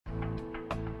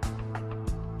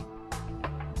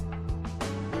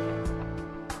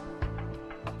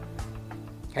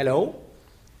Hello,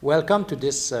 welcome to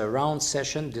this round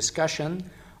session discussion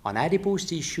on adipose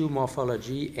tissue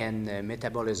morphology and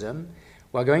metabolism.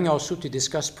 We're going also to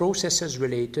discuss processes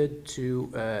related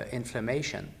to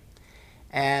inflammation.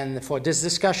 And for this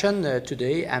discussion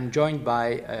today, I'm joined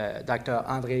by Dr.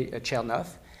 André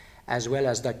Chernoff, as well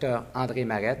as Dr. André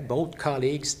Marette, both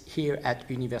colleagues here at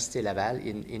Université Laval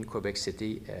in Quebec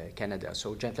City, Canada.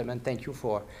 So, gentlemen, thank you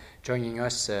for joining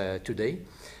us today.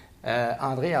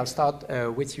 André, I'll start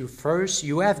with you first.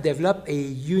 You have developed a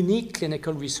unique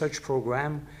clinical research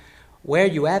program where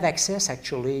you have access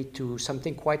actually to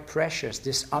something quite precious,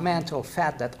 this ammental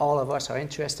fat that all of us are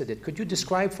interested in. Could you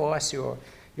describe for us your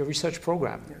research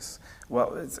program? Yes.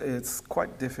 Well, it's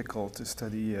quite difficult to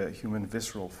study human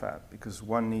visceral fat because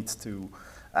one needs to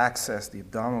access the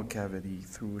abdominal cavity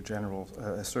through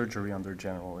surgery under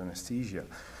general anesthesia.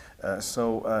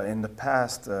 So in the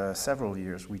past several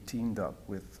years, we teamed up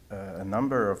with a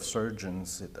number of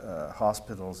surgeons at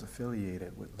hospitals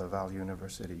affiliated with Laval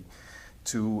University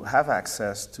to have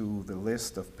access to the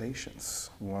list of patients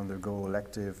who undergo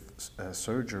elective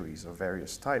surgeries of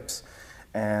various types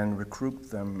and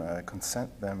recruit them,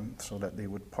 consent them so that they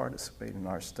would participate in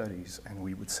our studies, and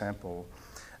we would sample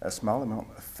a small amount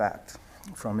of fat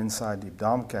from inside the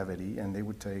abdominal cavity, and they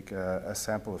would take a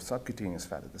sample of subcutaneous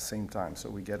fat at the same time. So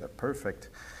we get a perfect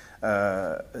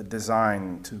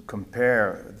design to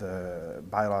compare the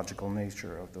biological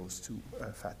nature of those two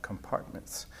fat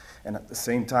compartments. And at the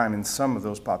same time, in some of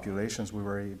those populations, we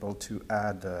were able to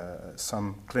add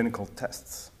some clinical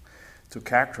tests to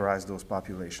characterize those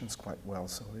populations quite well,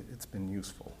 so it's been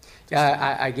useful.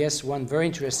 Yeah, I guess one very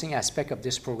interesting aspect of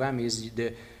this program is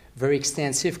the very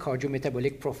extensive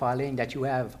cardiometabolic profiling that you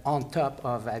have on top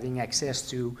of having access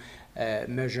to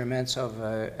measurements of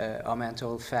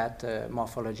ammental fat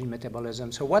morphology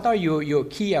metabolism. So what are your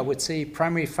key, I would say,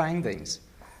 primary findings?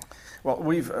 Well,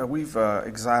 we've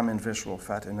examined visceral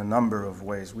fat in a number of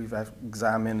ways. We've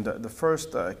examined the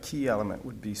first key element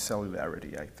would be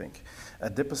cellularity, I think.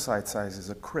 Adipocyte size is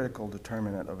a critical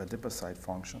determinant of adipocyte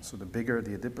function. So the bigger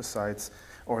the adipocytes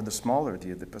or the smaller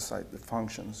the adipocyte, the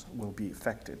functions will be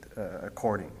affected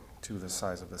according to the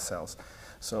size of the cells.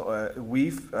 So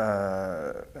we've,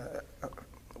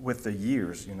 with the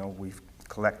years, we've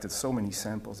collected so many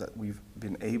samples that we've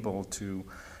been able to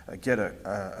get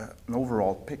an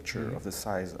overall picture of the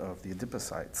size of the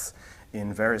adipocytes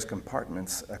in various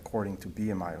compartments according to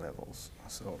BMI levels.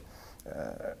 So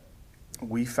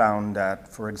we found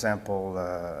that, for example,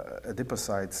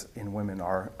 adipocytes in women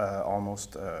are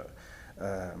almost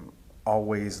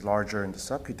always larger in the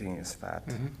subcutaneous fat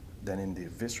than in the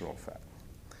visceral fat.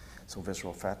 So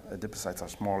visceral fat adipocytes are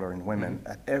smaller in women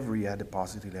at every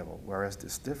adiposity level, whereas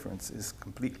this difference is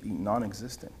completely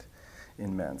non-existent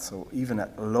in men. So even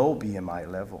at low BMI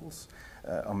levels,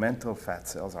 ammental fat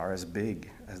cells are as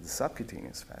big as the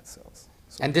subcutaneous fat cells.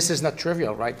 So and this is not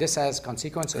trivial, right? This has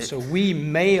consequences. So we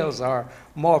males are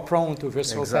more prone to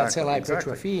visceral fat cell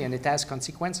hypertrophy, and it has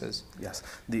consequences. Yes,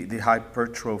 the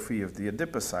hypertrophy of the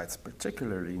adipocytes,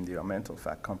 particularly in the ammental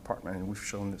fat compartment, and we've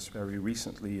shown this very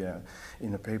recently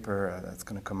in a paper that's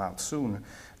going to come out soon,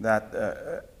 that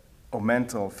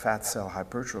ammental fat cell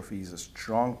hypertrophy is a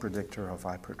strong predictor of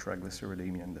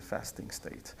hypertriglyceridemia in the fasting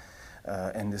state.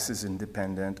 And this is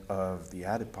independent of the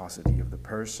adiposity of the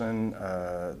person,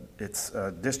 its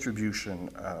distribution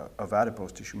of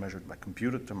adipose tissue measured by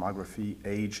computed tomography,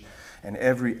 age, and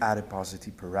every adiposity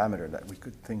parameter that we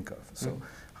could think of. So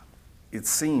it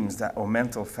seems that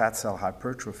ammental fat cell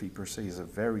hypertrophy per se is a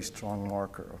very strong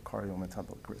marker of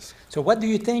cardiometabolic risk. So what do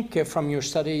you think from your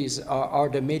studies are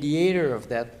the mediator of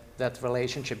that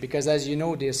relationship? Because as you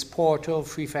know, this portal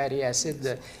free fatty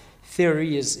acid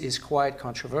theory is quite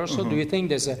controversial. Do you think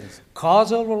there's a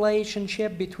causal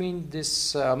relationship between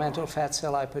this ammental fat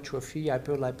cell hypertrophy,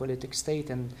 hyperlipolytic state,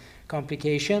 and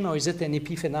complication, or is it an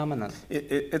epiphenomenon?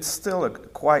 It's still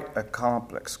quite a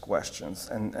complex question,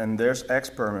 and there's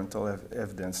experimental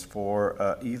evidence for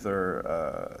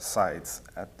either sides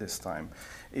at this time.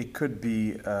 It could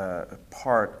be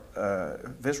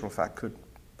visceral fat could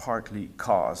partly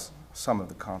cause some of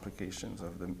the complications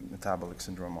of the metabolic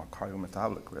syndrome or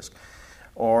cardiometabolic risk,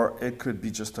 or it could be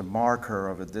just a marker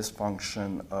of a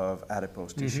dysfunction of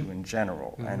adipose tissue in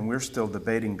general, and we're still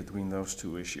debating between those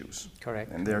two issues.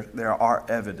 Correct. And there are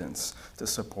evidence to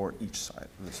support each side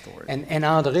of the story. And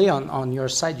André, on your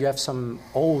side, you have some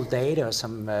old data,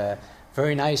 some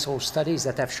very nice old studies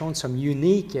that have shown some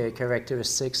unique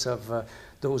characteristics of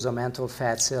those ammental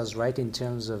fat cells, right, in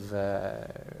terms of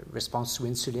response to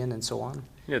insulin and so on.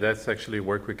 Yeah, that's actually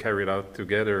work we carried out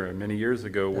together many years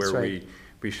ago, That's where right.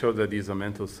 we showed that these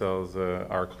ammental cells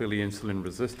are clearly insulin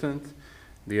resistant,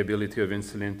 the ability of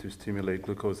insulin to stimulate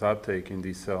glucose uptake in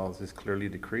these cells is clearly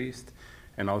decreased,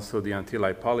 and also the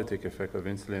anti-lipolytic effect of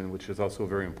insulin, which is also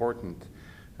very important.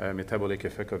 Metabolic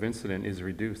effect of insulin is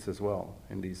reduced as well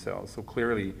in these cells. So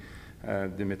clearly,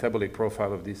 the metabolic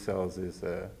profile of these cells is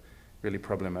really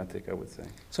problematic, I would say.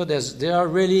 So there are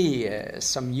really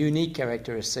some unique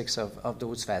characteristics of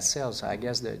those fat cells. I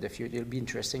guess it'll be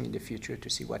interesting in the future to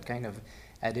see what kind of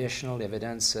additional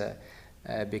evidence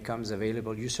becomes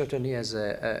available. You certainly has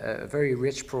a very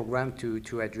rich program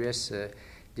to address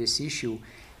this issue.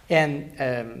 And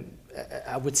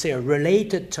I would say a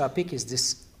related topic is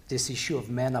this issue of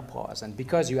menopause. And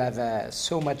because you have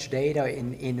so much data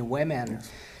in women,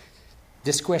 yes,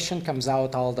 this question comes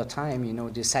out all the time,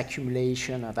 this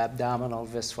accumulation of abdominal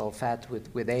visceral fat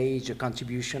with age, the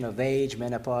contribution of age,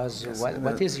 menopause. Yes,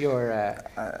 what is your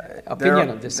opinion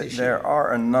on this issue? There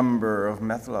are a number of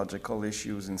methodological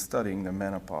issues in studying the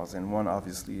menopause, and one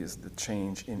obviously is the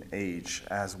change in age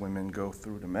as women go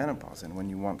through the menopause. And when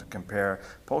you want to compare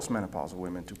postmenopausal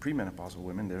women to premenopausal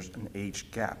women, there's an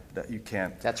age gap that you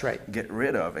can't get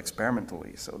rid of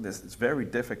experimentally. So this is very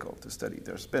difficult to study.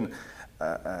 There's been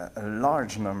a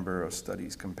large number of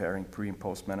studies comparing pre- and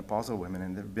postmenopausal women,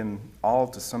 and they've been all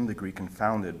to some degree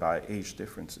confounded by age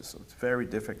differences. So it's very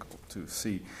difficult to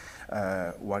see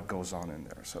what goes on in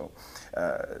there. So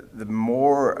the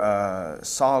more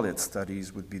solid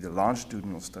studies would be the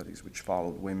longitudinal studies, which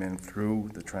followed women through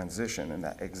the transition and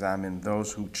that examined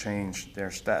those who changed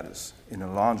their status in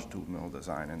a longitudinal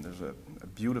design. And there's a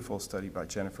beautiful study by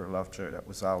Jennifer Lovejoy that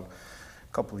was out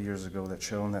a couple of years ago that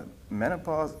shown that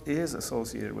menopause is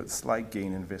associated with slight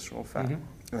gain in visceral fat.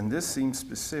 Mm-hmm. And this seems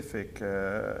specific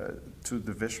to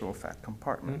the visceral fat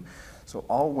compartment. Mm-hmm. So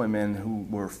all women who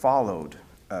were followed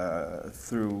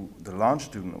through the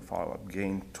longitudinal follow-up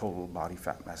gained total body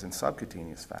fat mass and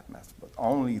subcutaneous fat mass, but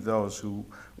only those who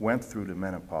went through the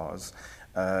menopause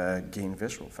gained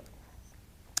visceral fat.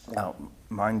 Now,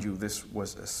 mind you, this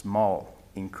was a small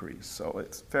increase, so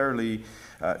it's fairly,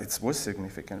 it was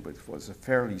significant, but it was a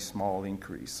fairly small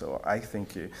increase. So I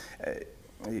think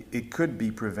it could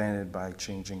be prevented by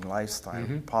changing lifestyle,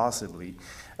 mm-hmm. possibly.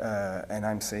 And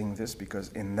I'm saying this because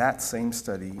in that same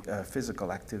study,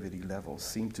 physical activity levels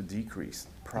seem to decrease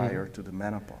prior mm-hmm. to the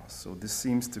menopause. So this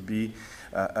seems to be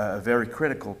a very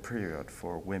critical period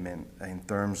for women in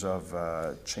terms of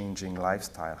changing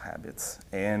lifestyle habits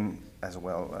and as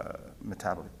well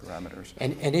metabolic parameters.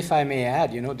 And if I may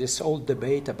add, this whole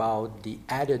debate about the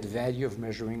added value of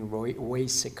measuring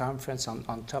waist circumference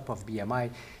on top of BMI,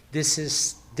 this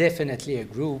is definitely a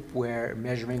group where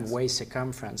measuring yes. waist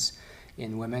circumference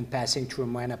in women passing through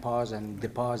menopause and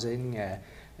depositing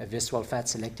visceral fat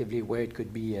selectively, where it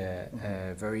could be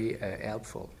very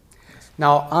helpful. Yes.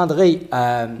 Now, André,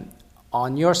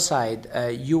 on your side,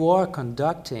 you are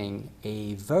conducting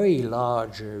a very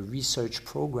large research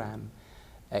program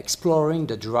exploring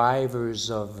the drivers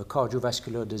of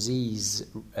cardiovascular disease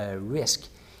risk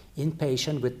in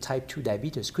patients with type 2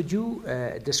 diabetes. Could you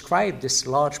describe this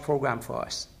large program for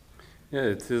us? Yeah,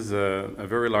 it is a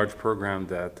very large program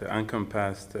that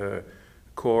encompassed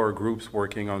core groups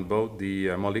working on both the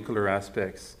molecular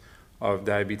aspects of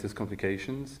diabetes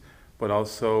complications, but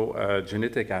also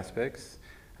genetic aspects,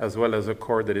 as well as a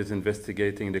core that is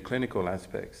investigating the clinical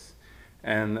aspects.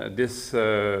 And this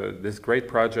great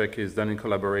project is done in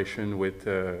collaboration with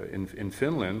in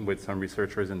Finland, with some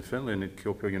researchers in Finland at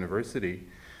Kuopio University.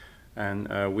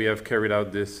 And we have carried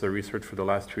out this research for the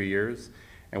last 3 years,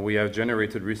 and we have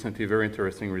generated recently very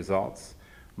interesting results,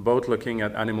 both looking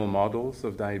at animal models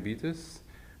of diabetes,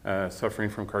 suffering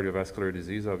from cardiovascular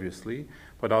disease, obviously,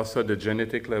 but also at the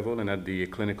genetic level and at the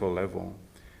clinical level.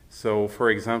 So, for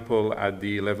example, at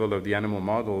the level of the animal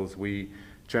models, we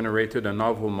generated a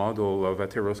novel model of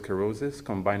atherosclerosis,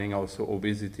 combining also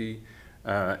obesity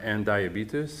and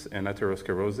diabetes and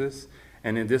atherosclerosis.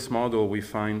 And in this model, we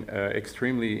find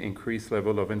extremely increased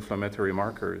level of inflammatory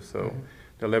markers. So mm-hmm.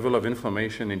 the level of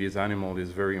inflammation in these animals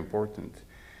is very important.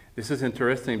 This is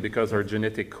interesting because our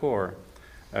genetic core,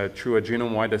 through a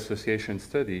genome-wide association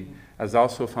study, has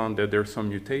also found that there are some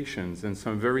mutations in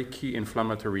some very key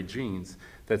inflammatory genes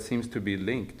that seems to be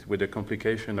linked with the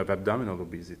complication of abdominal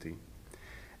obesity.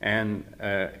 And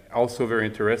also very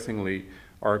interestingly,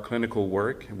 our clinical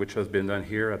work, which has been done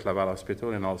here at Laval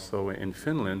Hospital and also in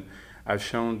Finland, have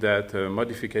shown that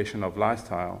modification of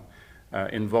lifestyle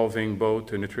involving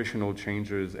both nutritional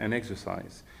changes and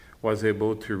exercise was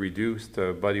able to reduce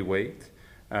the body weight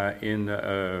in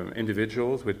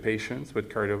individuals with patients with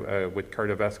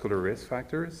cardiovascular risk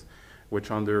factors,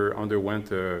 which underwent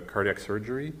cardiac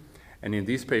surgery. And in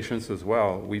these patients as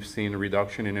well, we've seen a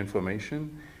reduction in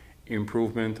inflammation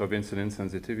improvement of insulin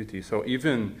sensitivity. So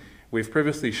even we've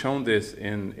previously shown this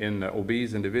in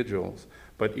obese individuals,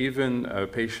 but even a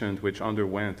patient which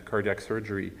underwent cardiac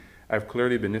surgery have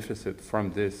clearly benefited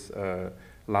from this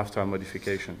lifestyle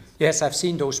modifications. Yes, I've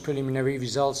seen those preliminary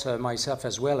results myself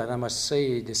as well, and I must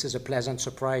say this is a pleasant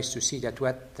surprise to see that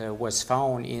what was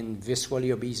found in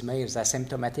viscerally obese males,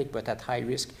 asymptomatic but at high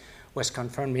risk, was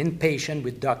confirmed in patients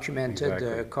with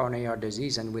documented coronary heart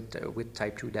disease and with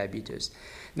type 2 diabetes.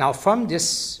 Now, from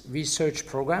this research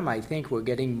program, I think we're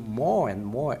getting more and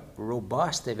more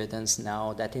robust evidence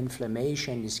now that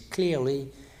inflammation is clearly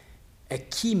a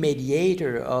key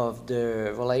mediator of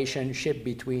the relationship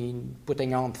between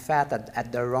putting on fat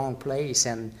at the wrong place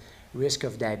and risk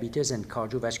of diabetes and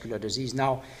cardiovascular disease.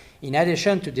 Now, in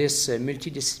addition to this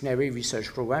multidisciplinary research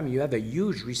program, you have a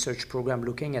huge research program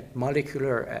looking at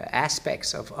molecular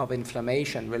aspects of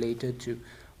inflammation related to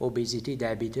obesity,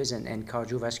 diabetes, and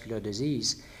cardiovascular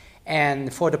disease.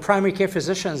 And for the primary care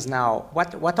physicians now,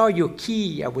 what are your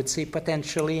key, I would say,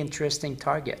 potentially interesting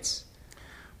targets?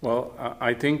 Well,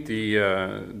 I think the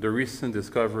recent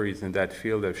discoveries in that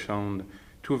field have shown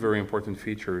two very important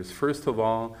features. First of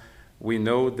all, we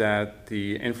know that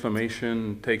the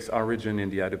inflammation takes origin in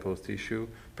the adipose tissue,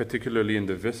 particularly in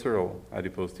the visceral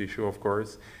adipose tissue, of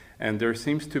course, and there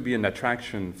seems to be an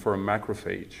attraction for a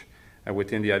macrophage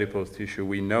within the adipose tissue.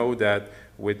 We know that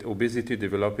with obesity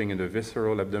developing in the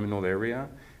visceral abdominal area,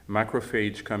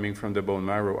 macrophage coming from the bone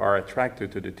marrow are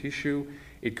attracted to the tissue.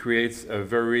 It creates a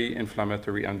very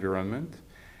inflammatory environment.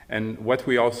 And what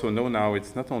we also know now,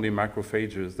 it's not only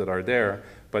macrophages that are there,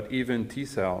 but even T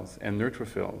cells and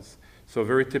neutrophils, so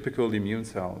very typical immune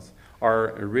cells,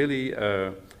 are really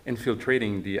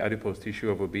infiltrating the adipose tissue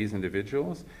of obese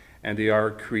individuals, and they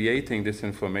are creating this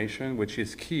inflammation, which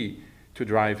is key to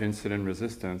drive insulin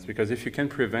resistance, because if you can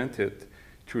prevent it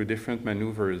through different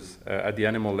maneuvers at the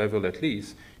animal level at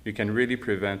least, you can really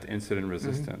prevent insulin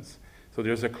resistance. So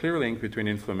there's a clear link between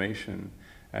inflammation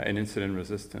and insulin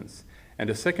resistance. And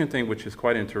the second thing, which is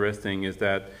quite interesting, is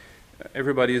that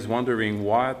everybody is wondering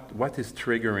what is the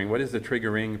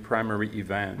triggering primary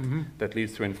event that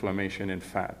leads to inflammation in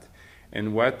fat.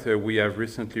 And what we have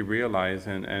recently realized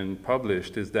and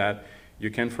published is that you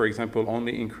can, for example,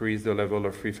 only increase the level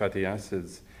of free fatty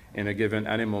acids in a given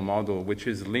animal model, which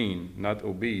is lean, not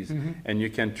obese, and you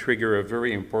can trigger a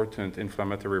very important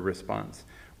inflammatory response,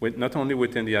 not only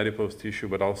within the adipose tissue,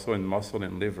 but also in muscle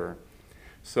and liver.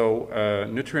 So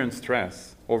nutrient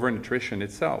stress, overnutrition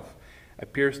itself,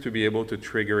 appears to be able to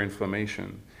trigger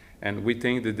inflammation. And we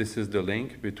think that this is the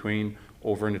link between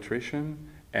overnutrition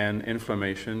and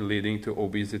inflammation leading to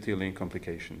obesity-linked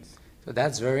complications. So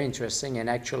that's very interesting. And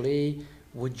actually,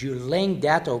 would you link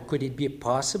that, or could it be a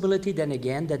possibility then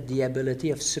again that the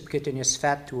ability of subcutaneous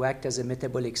fat to act as a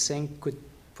metabolic sink could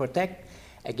protect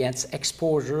against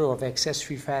exposure of excess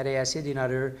free fatty acid in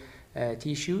other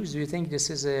tissues? Do you think this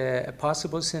is a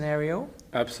possible scenario?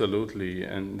 Absolutely,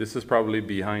 and this is probably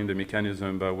behind the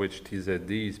mechanism by which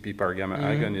TZDs, PPAR gamma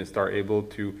agonists, are able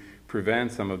to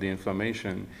prevent some of the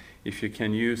inflammation. If you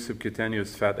can use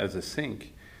subcutaneous fat as a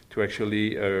sink to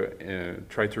actually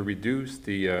try to reduce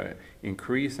the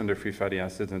increase in the free fatty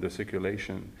acids in the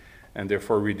circulation, and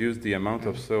therefore reduce the amount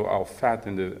of fat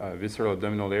in the visceral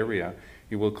abdominal area,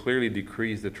 you will clearly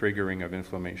decrease the triggering of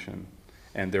inflammation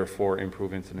and therefore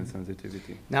improve insulin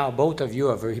sensitivity. Now, both of you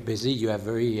are very busy. You have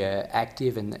very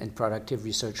active and productive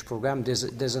research program.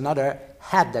 There's another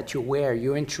hat that you wear,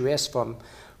 your interest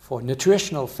for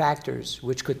nutritional factors,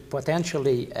 which could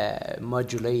potentially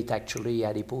modulate actually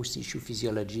adipose tissue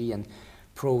physiology and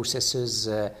processes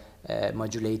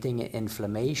modulating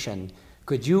inflammation.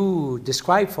 Could you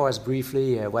describe for us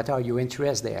briefly what are your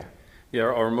interests there? Yeah,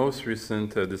 our most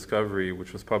recent discovery,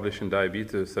 which was published in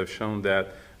Diabetes, have shown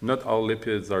that not all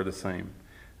lipids are the same.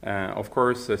 Of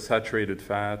course, saturated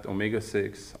fat,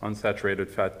 omega-6, unsaturated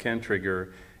fat can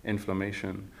trigger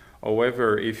inflammation.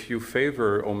 However, if you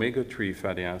favor omega-3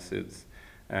 fatty acids,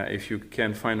 if you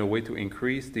can find a way to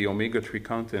increase the omega-3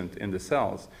 content in the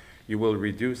cells, you will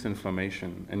reduce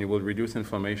inflammation. And you will reduce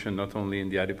inflammation not only in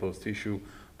the adipose tissue,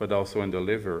 but also in the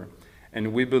liver.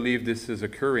 And we believe this is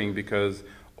occurring because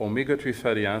omega-3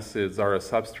 fatty acids are a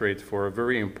substrate for a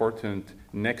very important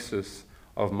nexus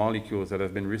of molecules that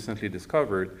have been recently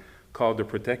discovered called the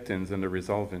protectins and the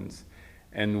resolvins.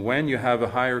 And when you have a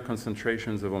higher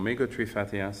concentrations of omega-3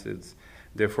 fatty acids,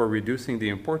 therefore reducing the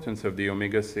importance of the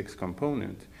omega-6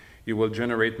 component, you will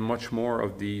generate much more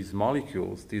of these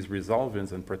molecules, these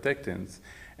resolvins and protectins,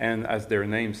 and as their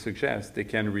name suggests, they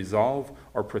can resolve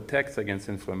or protect against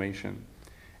inflammation.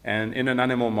 And in an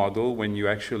animal model, when you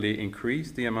actually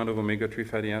increase the amount of omega-3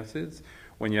 fatty acids,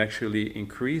 when you actually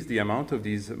increase the amount of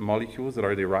these molecules that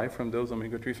are derived from those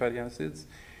omega-3 fatty acids,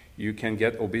 you can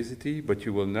get obesity, but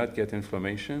you will not get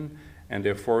inflammation, and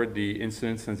therefore the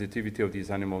insulin sensitivity of these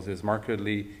animals is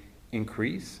markedly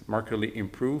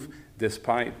improve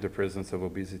despite the presence of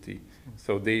obesity.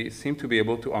 So they seem to be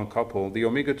able to uncouple, the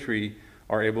omega-3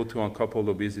 are able to uncouple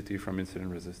obesity from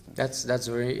insulin resistance. That's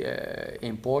very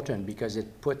important, because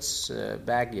it puts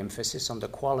back the emphasis on the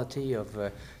quality of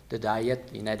the diet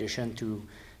in addition to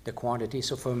the quantity.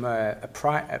 So from a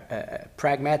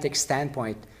pragmatic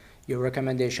standpoint, your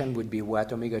recommendation would be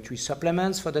what? Omega-3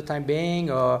 supplements for the time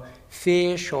being, or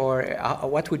fish, or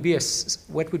what would be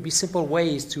simple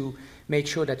ways to make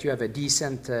sure that you have a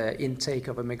decent intake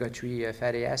of omega-3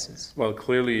 fatty acids? Well,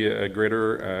 clearly a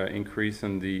greater increase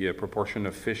in the proportion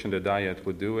of fish in the diet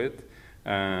would do it.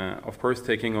 Of course,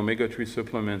 taking omega-3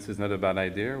 supplements is not a bad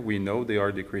idea. We know they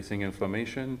are decreasing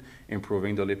inflammation,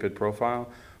 improving the lipid profile.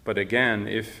 But again,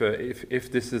 if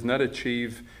this is not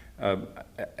achieved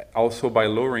also by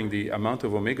lowering the amount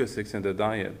of omega-6 in the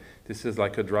diet, this is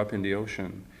like a drop in the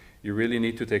ocean. You really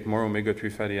need to take more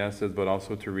omega-3 fatty acids, but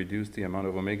also to reduce the amount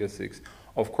of omega-6.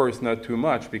 Of course, not too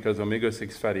much, because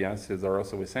omega-6 fatty acids are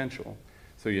also essential.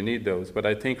 So you need those. But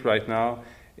I think right now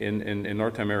in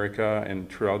North America and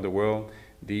throughout the world,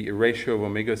 the ratio of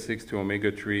omega-6 to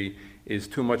omega-3 is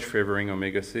too much favoring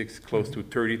omega-6, close to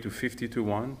 30 to 50 to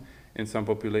 1 in some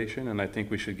population, and I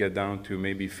think we should get down to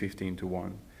maybe 15 to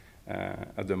 1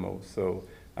 at the most. So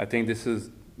I think this is,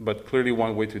 but clearly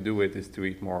one way to do it is to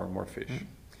eat more fish.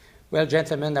 Well,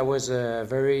 gentlemen, that was a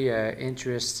very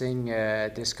interesting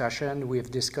discussion.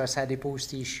 We've discussed adipose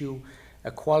tissue,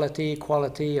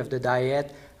 quality of the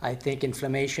diet. I think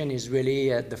inflammation is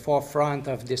really at the forefront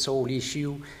of this whole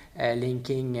issue,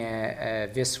 linking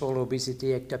visceral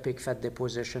obesity, ectopic fat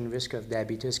deposition, risk of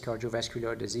diabetes,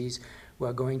 cardiovascular disease.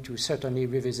 We're going to certainly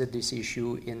revisit this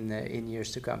issue in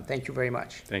years to come. Thank you very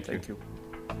much. Thank you. Thank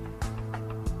you.